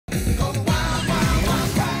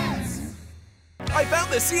I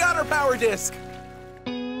found the sea otter power disc!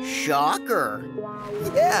 Shocker.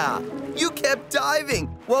 Yeah, you kept diving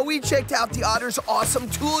while we checked out the otter's awesome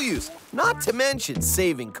tool use, not to mention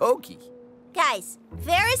saving Koki. Guys,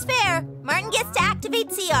 fair is fair. Martin gets to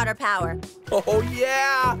activate sea otter power. Oh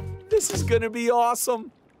yeah! This is gonna be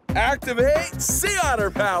awesome! Activate sea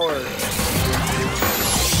otter power!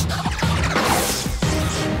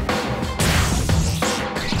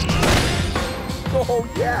 Oh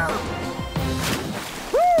yeah!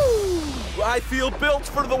 Woo! I feel built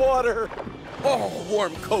for the water! Oh,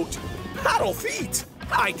 warm coat, paddle feet,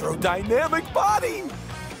 hydrodynamic body!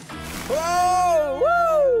 Whoa!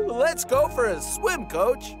 Woo! Let's go for a swim,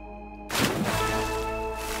 Coach!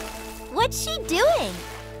 What's she doing?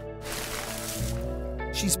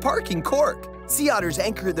 She's parking cork. Sea otters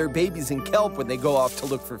anchor their babies in kelp when they go off to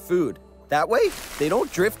look for food. That way, they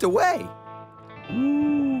don't drift away.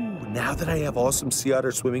 Ooh, now that I have awesome sea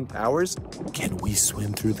otter swimming powers, can we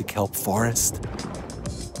swim through the kelp forest?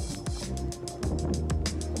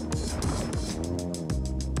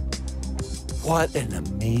 What an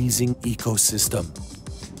amazing ecosystem.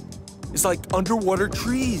 It's like underwater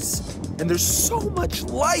trees, and there's so much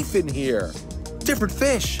life in here. Different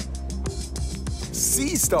fish,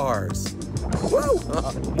 sea stars, woo,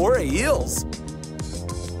 more eels,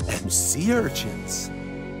 and sea urchins.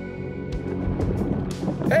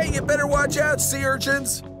 Hey, you better watch out, sea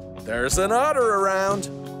urchins. There's an otter around.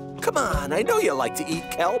 Come on, I know you like to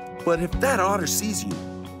eat kelp, but if that otter sees you,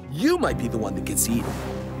 you might be the one that gets eaten.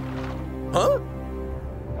 Huh?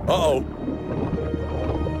 Uh-oh.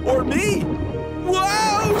 Or me.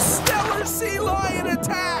 Whoa! Stellar sea lion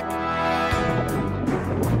attack!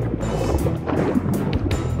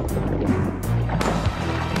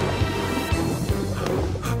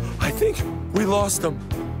 I think we lost him.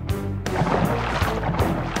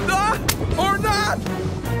 Ah! Or not!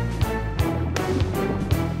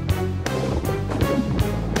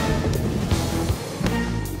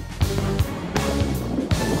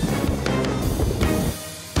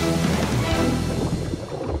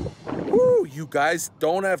 You guys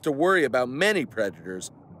don't have to worry about many predators,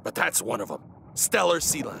 but that's one of them. Stellar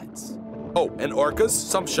sea lions. Oh, and orcas,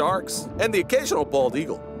 some sharks, and the occasional bald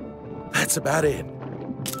eagle. That's about it.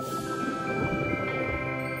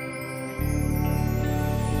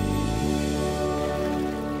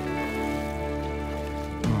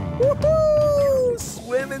 Woohoo!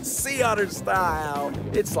 Swimming sea otter style.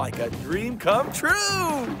 It's like a dream come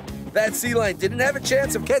true. That sea lion didn't have a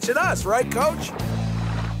chance of catching us, right, Coach?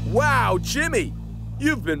 Wow, Jimmy,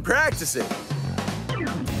 you've been practicing.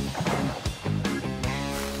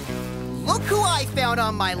 Look who I found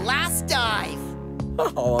on my last dive.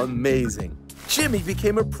 Oh, amazing. Jimmy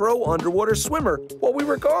became a pro underwater swimmer while we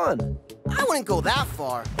were gone. I wouldn't go that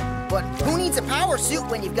far, but who needs a power suit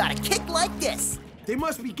when you've got a kick like this? They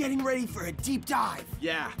must be getting ready for a deep dive.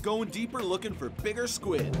 Yeah, going deeper looking for bigger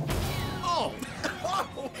squid. Oh,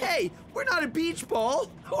 hey, we're not a beach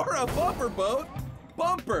ball. Or a bumper boat.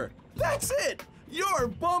 Bumper, that's it. You're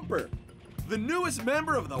Bumper, the newest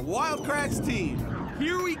member of the Wild Kratts team.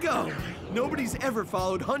 Here we go. Nobody's ever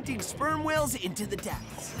followed hunting sperm whales into the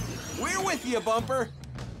depths. We're with you, Bumper.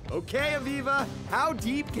 Okay, Aviva, how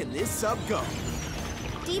deep can this sub go?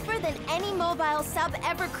 Deeper than any mobile sub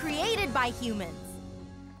ever created by humans.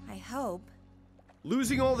 I hope.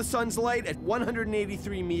 Losing all the sun's light at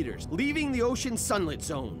 183 meters, leaving the ocean sunlit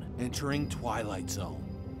zone. Entering twilight zone.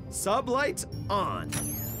 Sub lights on.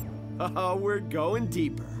 Oh, we're going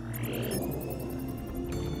deeper.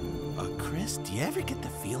 Chris, do you ever get the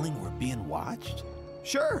feeling we're being watched?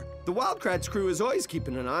 Sure, the Wild Kratts crew is always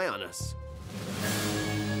keeping an eye on us.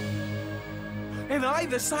 An eye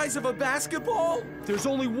the size of a basketball? There's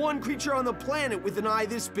only one creature on the planet with an eye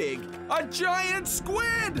this big. A giant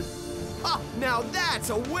squid! Ah, now that's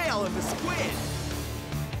a whale of a squid.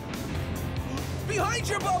 Behind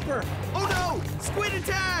your, Bumper! Oh no! Squid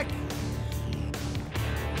attack!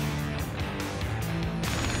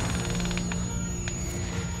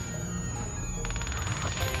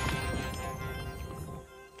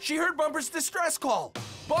 She heard Bumper's distress call.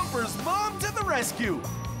 Bumper's mom to the rescue.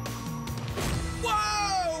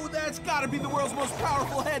 Whoa! That's gotta be the world's most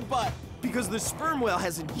powerful headbutt. Because the sperm whale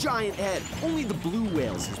has a giant head. Only the blue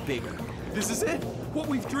whale's is bigger. This is it. What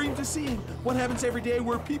we've dreamed of seeing. What happens every day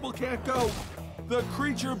where people can't go. The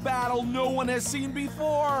creature battle no one has seen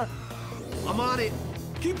before. I'm on it.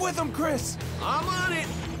 Keep with him, Chris. I'm on it.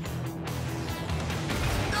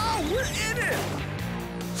 No, we're in it.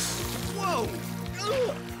 Whoa.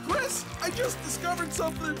 Ugh. Chris, I just discovered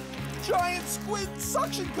something. Giant squid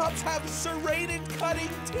suction cups have serrated cutting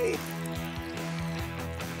teeth.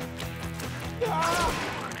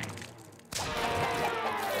 Ah!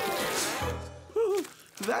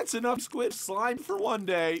 That's enough squid slime for one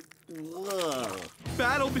day. Ugh.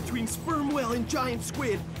 Battle between sperm whale and giant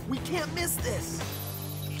squid. We can't miss this.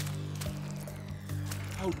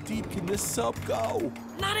 How deep can this sub go?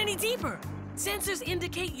 Not any deeper. Sensors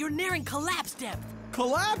indicate you're nearing collapse depth.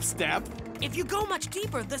 Collapse depth? If you go much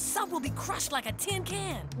deeper, the sub will be crushed like a tin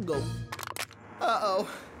can. Uh-oh.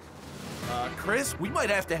 Chris, we might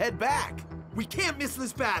have to head back. We can't miss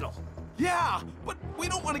this battle. Yeah, but we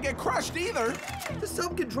don't want to get crushed either. The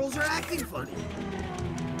sub controls are acting funny.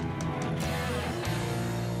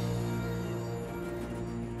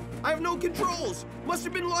 I have no controls. Must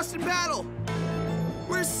have been lost in battle.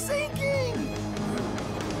 We're sinking!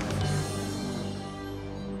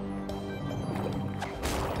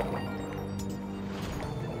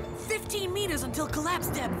 15 meters until collapse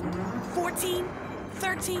depth. 14,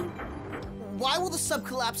 13. Why will the sub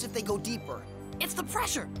collapse if they go deeper? It's the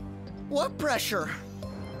pressure. What pressure?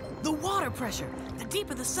 The water pressure. The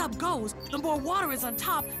deeper the sub goes, the more water is on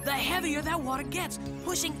top, the heavier that water gets,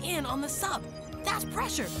 pushing in on the sub. That's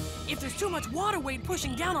pressure. If there's too much water weight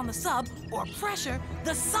pushing down on the sub, or pressure,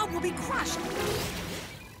 the sub will be crushed.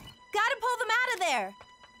 Gotta pull them out of there.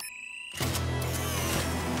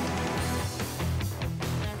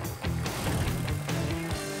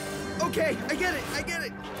 Okay, I get it.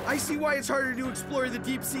 I see why it's harder to explore the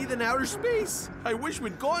deep sea than outer space. I wish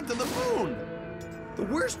we'd gone to the moon. The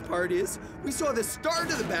worst part is, we saw the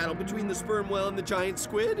start of the battle between the sperm whale and the giant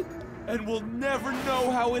squid. And we'll never know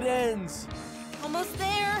how it ends. Almost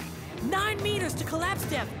there. 9 meters to collapse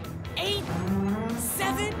depth. 8,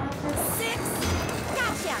 7, 6.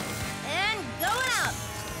 Gotcha. And going out.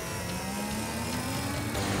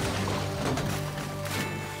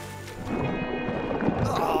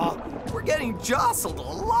 We're getting jostled a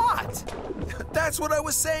lot. That's what I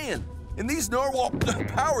was saying. In these narwhal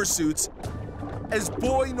power suits, as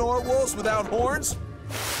boy narwhals without horns,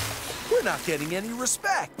 we're not getting any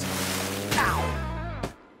respect. Ow.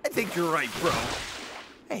 I think you're right, bro.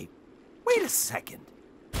 Hey, wait a second.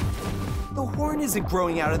 The horn isn't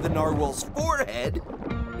growing out of the narwhal's forehead.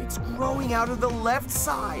 It's growing out of the left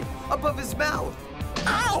side, above his mouth.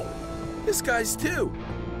 Ow! This guy's too.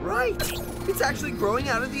 Right. It's actually growing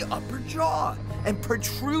out of the upper jaw and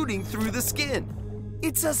protruding through the skin.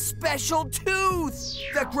 It's a special tooth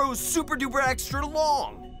that grows super duper extra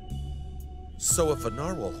long. So if a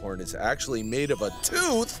narwhal horn is actually made of a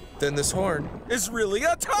tooth, then this horn is really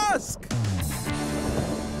a tusk.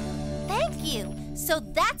 Thank you. So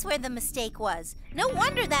that's where the mistake was. No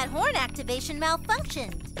wonder that horn activation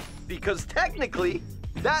malfunctioned. Because technically,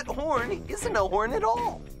 that horn isn't a horn at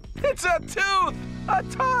all. It's a tooth, a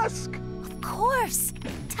tusk. Of course,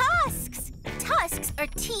 tusks. Tusks are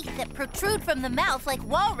teeth that protrude from the mouth like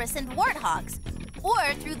walrus and warthogs,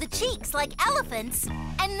 or through the cheeks like elephants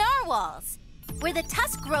and narwhals, where the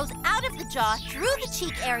tusk grows out of the jaw through the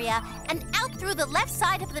cheek area and out through the left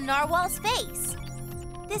side of the narwhal's face.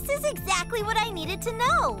 This is exactly what I needed to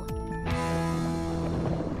know.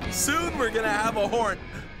 Soon we're gonna have a horn.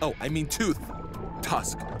 Oh, I mean tooth.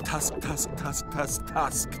 Tusk, tusk, tusk, tusk, tusk,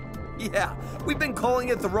 tusk. Yeah, we've been calling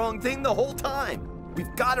it the wrong thing the whole time.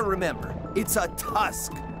 We've got to remember, it's a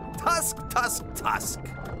tusk. Tusk, tusk, tusk.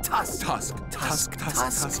 Tusk, Tusk, tusk, tusk,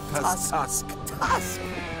 tusk, tusk, tusk. tusk.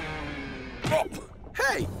 Oh,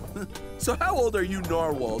 hey! So how old are you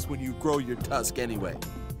narwhals when you grow your tusk anyway?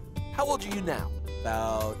 How old are you now?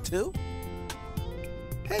 About 2?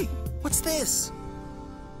 Hey, what's this?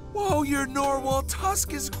 Whoa, your narwhal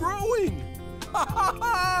tusk is growing! Ha ha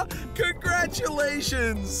ha!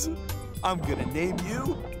 Congratulations! I'm gonna name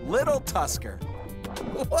you Little Tusker.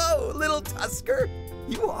 Whoa, little Tusker.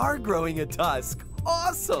 You are growing a tusk.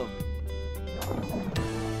 Awesome.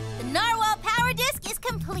 The narwhal power disc is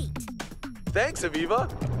complete. Thanks, Aviva.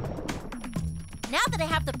 Now that I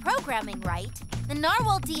have the programming right, the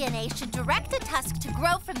narwhal DNA should direct the tusk to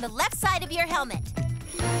grow from the left side of your helmet.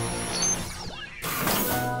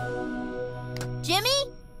 Jimmy?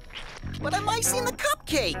 But I'm icing the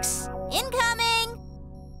cupcakes. Incoming!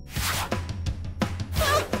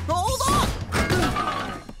 Hold on!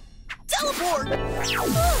 Teleport!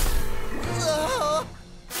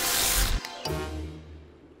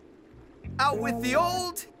 Out with the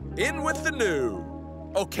old, In with the new.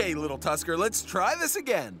 Okay, Little Tusker, let's try this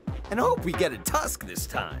again. and hope we get a tusk this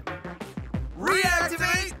time.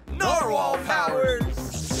 Reactivate narwhal powers!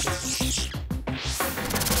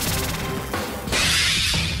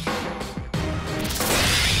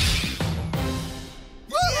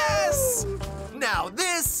 Yes! Now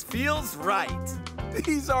this feels right.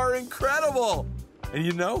 These are incredible! And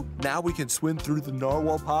you know, now we can swim through the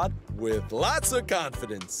narwhal pod with lots of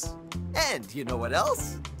confidence. And you know what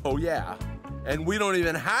else? Oh yeah, And we don't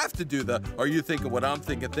even have to do the "are you thinking what I'm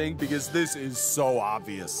thinking" thing because this is so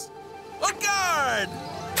obvious. On guard!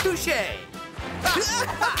 Touché!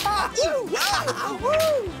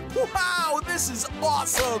 Wow, this is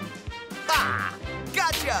awesome! Ah,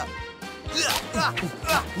 gotcha!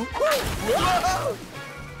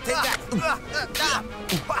 Take that!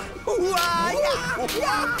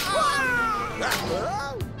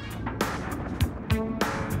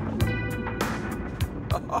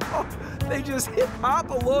 They just hip-hop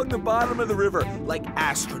along the bottom of the river like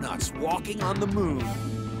astronauts walking on the moon.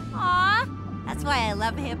 Aw, that's why I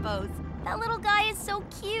love hippos. That little guy is so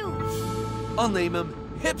cute. I'll name him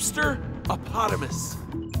Hipster Opotamus.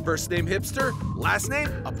 First name Hipster, last name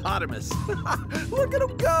Opotamus. Look at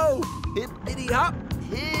him go! Hippity-hop,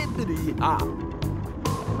 hippity-hop.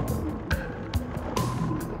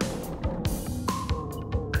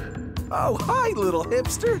 Oh, hi, little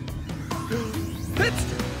hipster.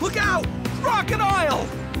 Hipster, look out! Crocodile!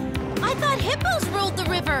 I thought hippos ruled the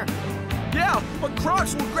river. Yeah, but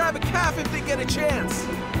Kratts will grab a calf if they get a chance.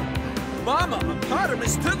 Mama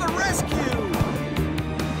Opotamus to the rescue!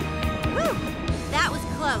 Whew, that was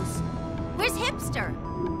close. Where's Hipster?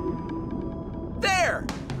 There!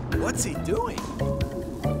 What's he doing?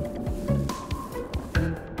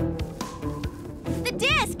 The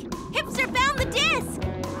disc! Hipster found the disc!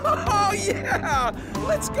 Oh, yeah!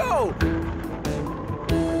 Let's go!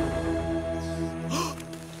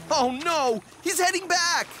 Oh no! He's heading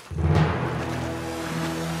back!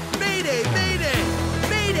 Mayday! Mayday!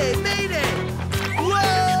 Mayday! Mayday!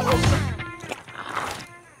 Whoa!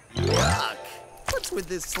 Yuck! What's with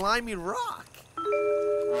this slimy rock?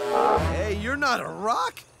 Hey, you're not a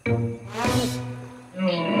rock!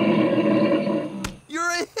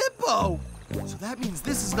 You're a hippo! So that means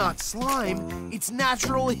this is not slime, it's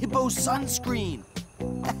natural hippo sunscreen.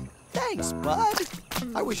 Thanks, bud.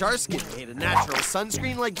 I wish our skin made a natural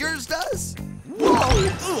sunscreen like yours does. Whoa!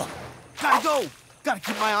 Ugh. Gotta go! Gotta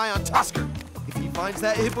keep my eye on Tusker. If he finds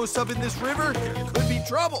that hippo sub in this river, there could be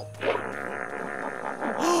trouble.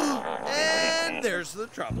 And there's the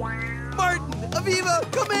trouble. Martin, Aviva,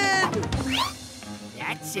 come in!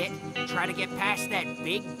 That's it. Try to get past that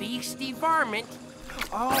big beastie varmint.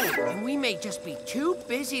 Oh, and we may just be too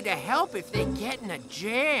busy to help if they get in a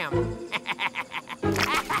jam.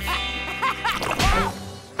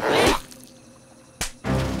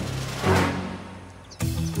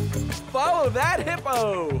 Follow that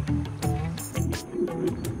hippo!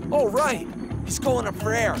 All right, he's going up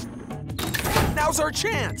for air. Now's our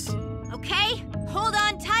chance. Okay, hold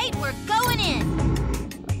on tight, we're going in.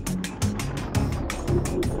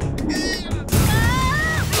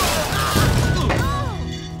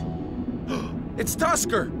 It's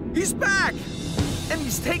Tusker. He's back. And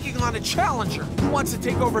he's taking on a challenger who wants to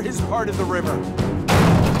take over his part of the river.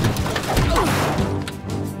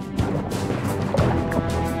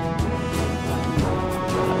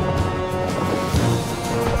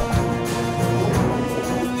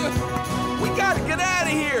 We gotta get out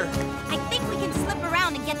of here. I think we can slip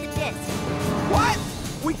around and get the disc. What?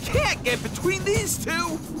 We can't get between these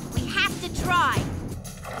two. We have to try.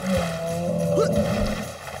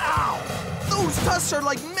 Ow! Those tusks are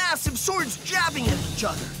like massive swords jabbing at each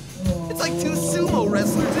other. It's like two sumo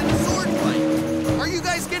wrestlers in a sword fight. Are you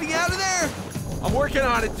guys getting out of there? I'm working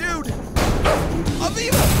on it, dude.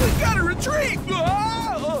 Aviva, we gotta retreat.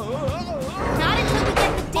 Not until we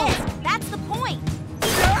get the disc. That's the point.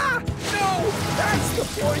 Ah, no, that's the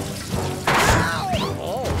point. Ow!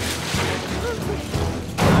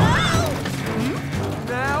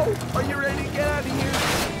 Now, are you ready to get out of here?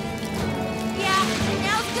 Yeah,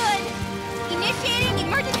 now's good. Initiating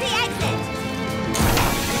emergency exit.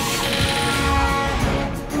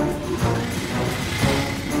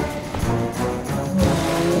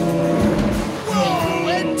 Whoa!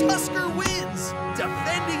 And Tusker wins,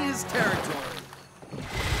 defending his territory.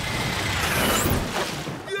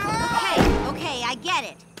 Okay, I get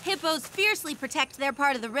it. Hippos fiercely protect their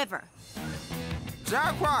part of the river.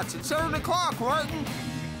 Kratts, it's 7 o'clock, Martin.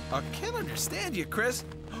 I can't understand you, Chris.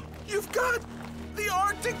 You've got the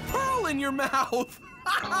Arctic Pearl in your mouth.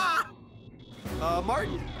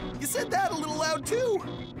 Martin, you said that a little loud too.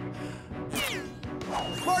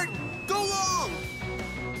 Martin, go long!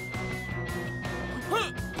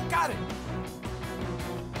 Got it.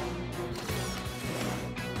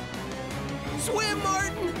 Swim,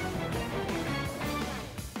 Martin!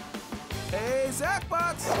 Hey,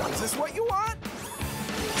 Zachbots, is this what you want?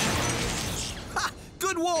 Ha!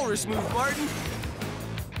 Good walrus move, Martin.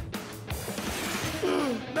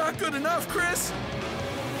 Not good enough, Chris.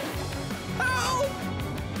 Help!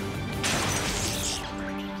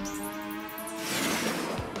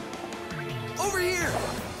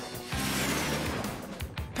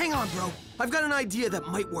 bro. I've got an idea that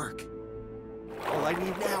might work. All I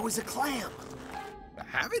need now is a clam.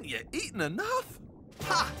 Haven't you eaten enough?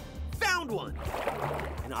 Ha! Found one!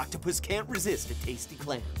 An octopus can't resist a tasty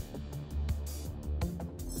clam.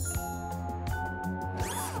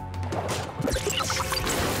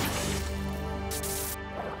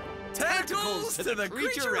 Tentacles to the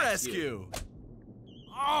creature rescue!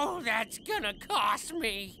 Oh, that's gonna cost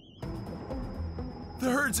me. The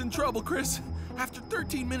herd's in trouble, Chris. After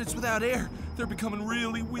 13 minutes without air, they're becoming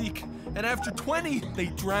really weak. And after 20, they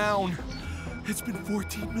drown. It's been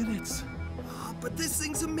 14 minutes. But this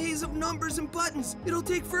thing's a maze of numbers and buttons. It'll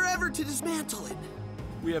take forever to dismantle it.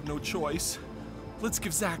 We have no choice. Let's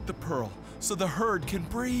give Zach the pearl so the herd can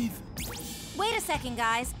breathe. Wait a second,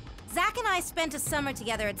 guys. Zach and I spent a summer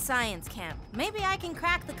together at science camp. Maybe I can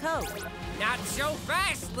crack the code. Not so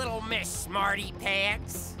fast, little Miss Smarty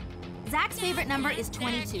Pants. Zach's favorite number is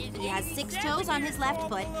 22. He has 6 toes on his left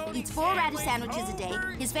foot, eats 4 radish sandwiches a day,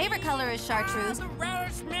 his favorite color is chartreuse,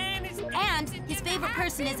 and his favorite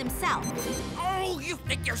person is himself. Oh, you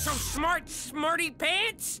think you're so smart, Smarty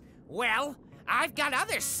Pants? Well, I've got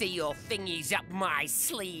other seal thingies up my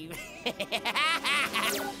sleeve. Way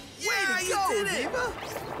to go, Eva!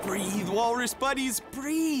 Breathe, walrus buddies,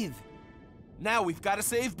 breathe! Now we've got to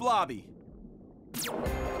save Blobby.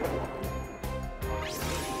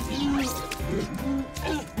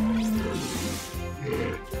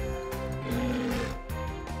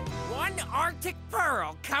 One Arctic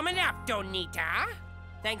pearl coming up, Donita.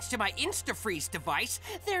 Thanks to my Instafreeze device,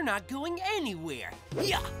 they're not going anywhere.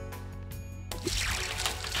 Yeah.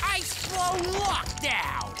 Ice flow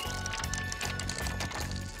lockdown.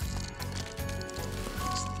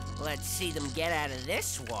 Let's see them get out of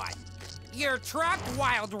this one. You're trapped,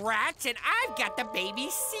 wild rats, and I've got the baby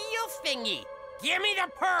seal thingy. Give me the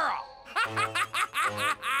pearl.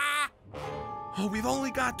 Oh, we've only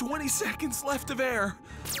got 20 seconds left of air.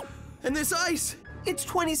 And this ice, it's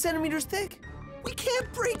 20 centimeters thick. We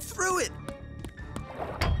can't break through it.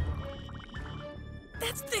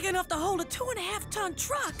 That's thick enough to hold a 2.5-ton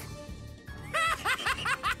truck.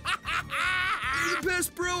 You're the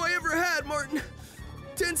best bro I ever had, Martin.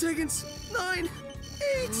 10 seconds. 9,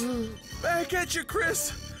 8. Back at you, Chris.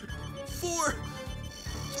 4,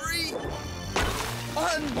 3.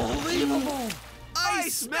 Unbelievable!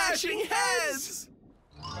 Ice smashing heads!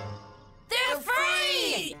 They're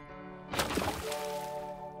free!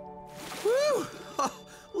 Woo! Oh,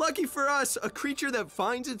 lucky for us, a creature that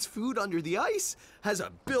finds its food under the ice has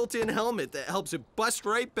a built-in helmet that helps it bust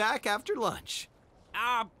right back after lunch.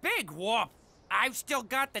 Big whoop. I've still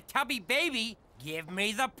got the tubby baby. Give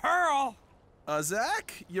me the pearl.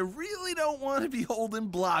 Zach, you really don't want to be holding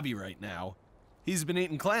Blobby right now. He's been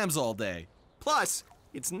eating clams all day. Plus,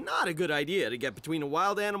 it's not a good idea to get between a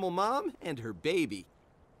wild animal mom and her baby.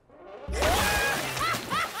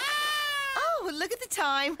 Oh, look at the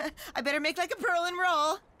time. I better make like a pearl and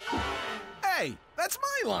roll. Hey, that's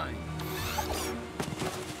my line.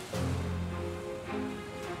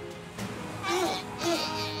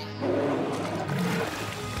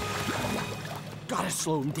 Gotta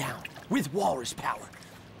slow him down with walrus power.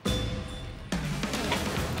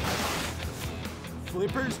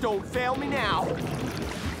 Flippers, don't fail me now.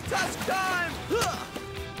 Tusk time!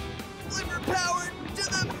 Flipper power to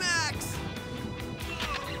the max!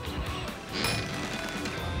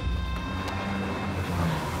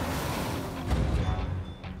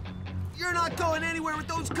 You're not going anywhere with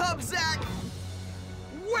those cubs, Zach!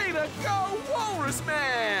 Way to go, Walrus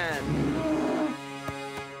Man!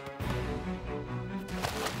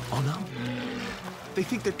 Oh no. They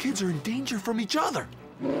think their kids are in danger from each other.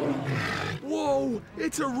 Whoa,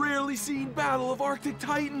 it's a rarely seen battle of Arctic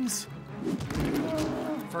Titans.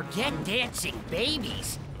 Forget dancing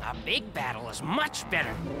babies. A big battle is much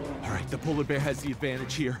better. All right, the polar bear has the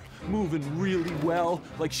advantage here. Moving really well,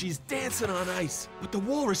 like she's dancing on ice. But the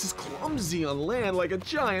walrus is clumsy on land like a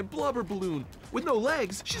giant blubber balloon. With no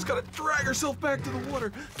legs, she's gotta drag herself back to the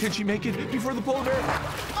water. Can she make it before the polar bear?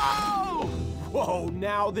 Oh! Whoa,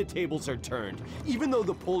 now the tables are turned. Even though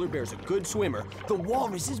the polar bear's a good swimmer, the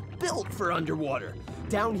walrus is built for underwater.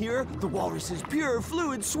 Down here, the walrus is pure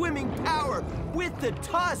fluid swimming power. With the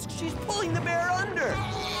tusk, she's pulling the bear under.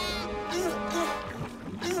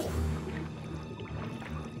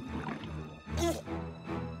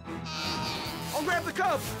 I'll grab the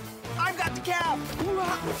cub. I've got the calf.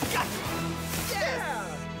 Yeah!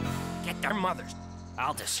 Get their mothers.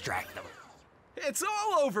 I'll distract them. It's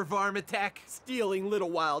all over, Varmitech. Stealing little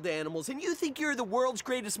wild animals, and you think you're the world's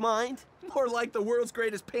greatest mind? More like the world's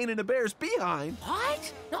greatest pain in a bear's behind.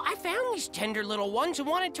 What? No, I found these tender little ones and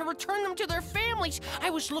wanted to return them to their families. I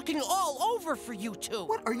was looking all over for you two.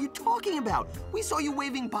 What are you talking about? We saw you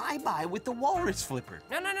waving bye-bye with the walrus flipper.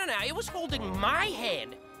 No. It was holding my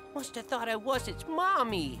hand. Must have thought I was its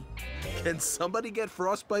mommy. Can somebody get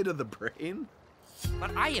frostbite of the brain?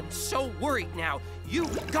 But I am so worried now.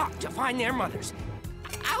 You've got to find their mothers.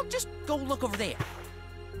 I'll just go look over there.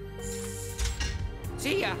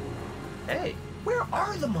 See ya. Hey, where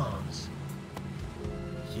are the moms?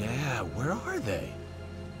 Yeah, where are they?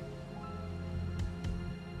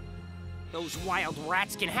 Those wild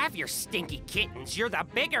rats can have your stinky kittens. You're the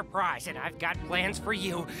bigger prize, and I've got plans for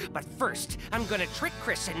you. But first, I'm gonna trick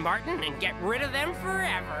Chris and Martin and get rid of them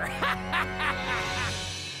forever.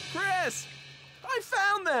 Chris! I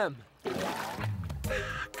found them!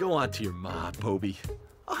 Go on to your ma, Poby.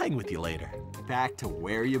 I'll hang with you later. Back to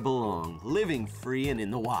where you belong, living free and in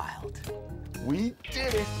the wild. We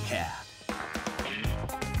did it! Yeah.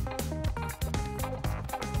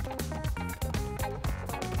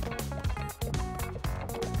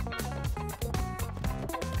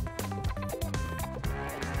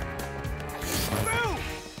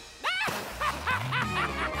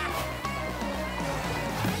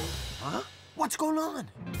 Huh? What's going on?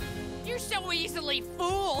 You're so easily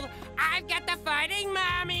fooled. I've got the fighting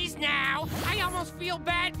mommies now. I almost feel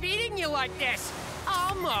bad beating you like this.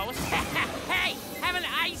 Almost. Hey, have an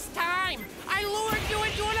ice time. I lured you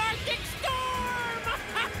into an Arctic storm.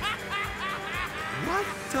 What?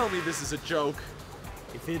 Tell me this is a joke.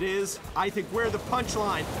 If it is, I think we're the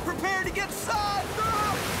punchline. Prepare to get sucked!